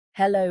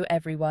Hello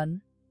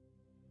everyone.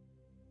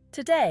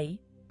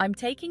 Today, I'm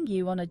taking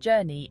you on a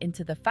journey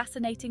into the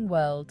fascinating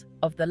world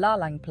of the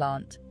Lalang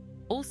plant,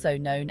 also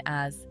known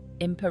as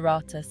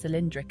Imperata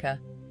cylindrica.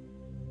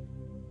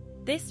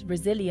 This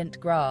resilient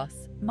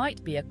grass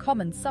might be a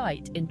common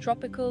sight in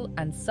tropical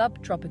and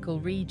subtropical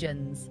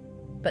regions,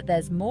 but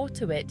there's more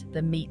to it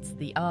than meets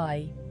the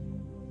eye.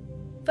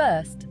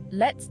 First,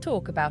 let's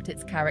talk about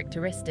its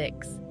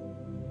characteristics.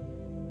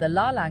 The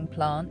Lalang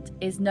plant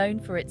is known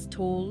for its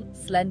tall,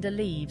 slender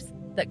leaves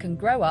that can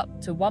grow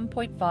up to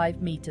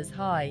 1.5 meters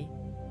high.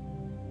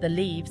 The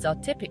leaves are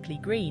typically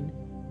green,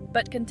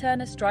 but can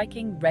turn a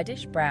striking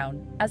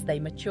reddish-brown as they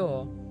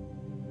mature.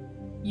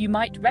 You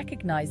might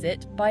recognize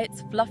it by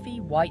its fluffy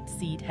white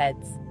seed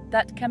heads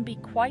that can be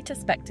quite a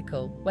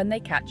spectacle when they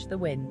catch the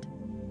wind.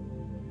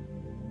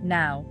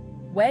 Now,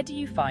 where do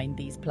you find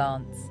these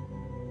plants?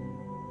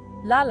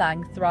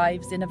 Lalang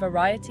thrives in a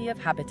variety of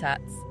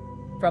habitats,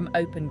 from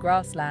open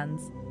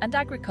grasslands and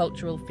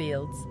agricultural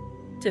fields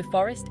to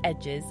forest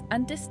edges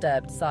and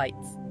disturbed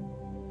sites.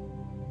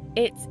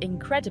 It's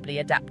incredibly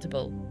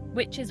adaptable,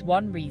 which is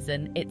one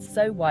reason it's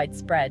so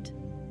widespread.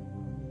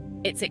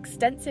 Its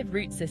extensive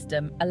root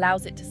system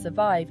allows it to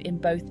survive in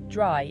both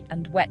dry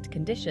and wet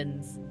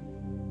conditions.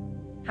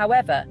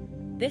 However,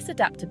 this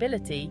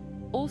adaptability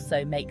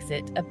also makes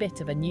it a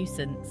bit of a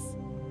nuisance.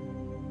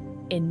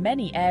 In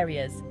many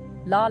areas,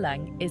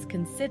 Lalang is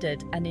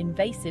considered an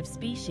invasive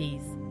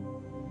species.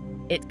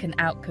 It can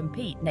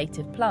outcompete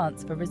native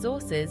plants for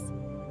resources,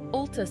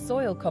 alter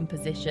soil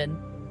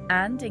composition,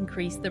 and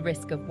increase the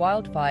risk of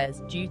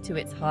wildfires due to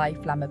its high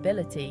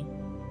flammability.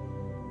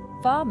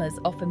 Farmers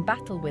often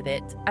battle with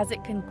it as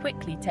it can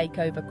quickly take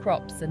over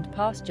crops and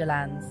pasture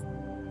lands.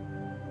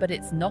 But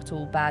it's not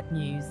all bad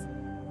news.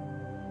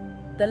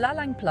 The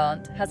Lalang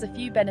plant has a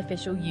few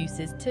beneficial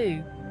uses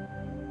too.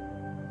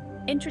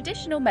 In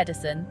traditional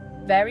medicine,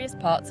 various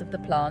parts of the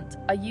plant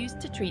are used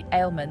to treat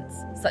ailments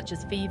such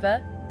as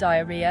fever,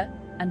 diarrhea,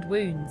 and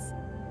wounds.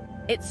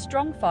 Its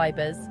strong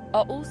fibers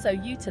are also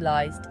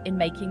utilized in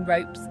making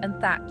ropes and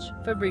thatch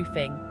for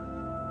roofing.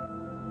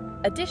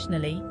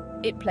 Additionally,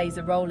 it plays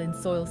a role in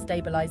soil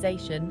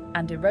stabilization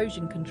and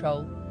erosion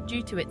control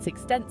due to its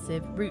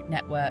extensive root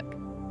network.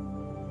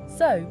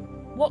 So,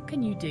 what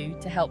can you do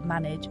to help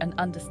manage and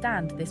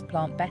understand this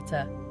plant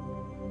better?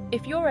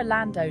 If you're a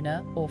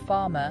landowner or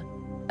farmer,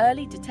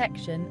 early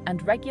detection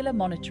and regular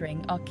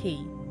monitoring are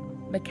key.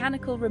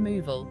 Mechanical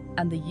removal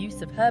and the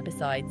use of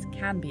herbicides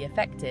can be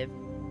effective,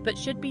 but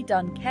should be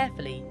done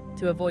carefully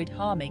to avoid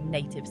harming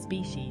native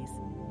species.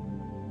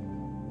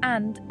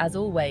 And, as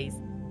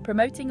always,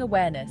 promoting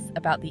awareness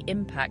about the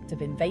impact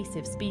of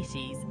invasive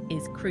species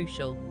is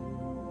crucial.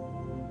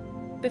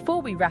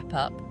 Before we wrap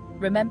up,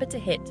 remember to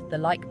hit the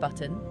like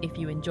button if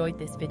you enjoyed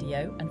this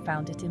video and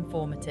found it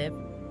informative.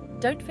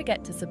 Don't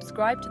forget to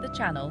subscribe to the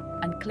channel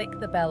and click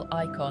the bell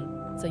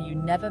icon so you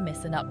never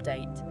miss an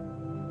update.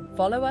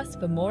 Follow us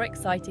for more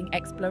exciting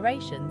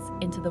explorations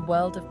into the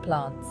world of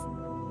plants.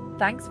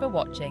 Thanks for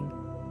watching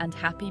and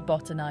happy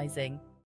botanizing!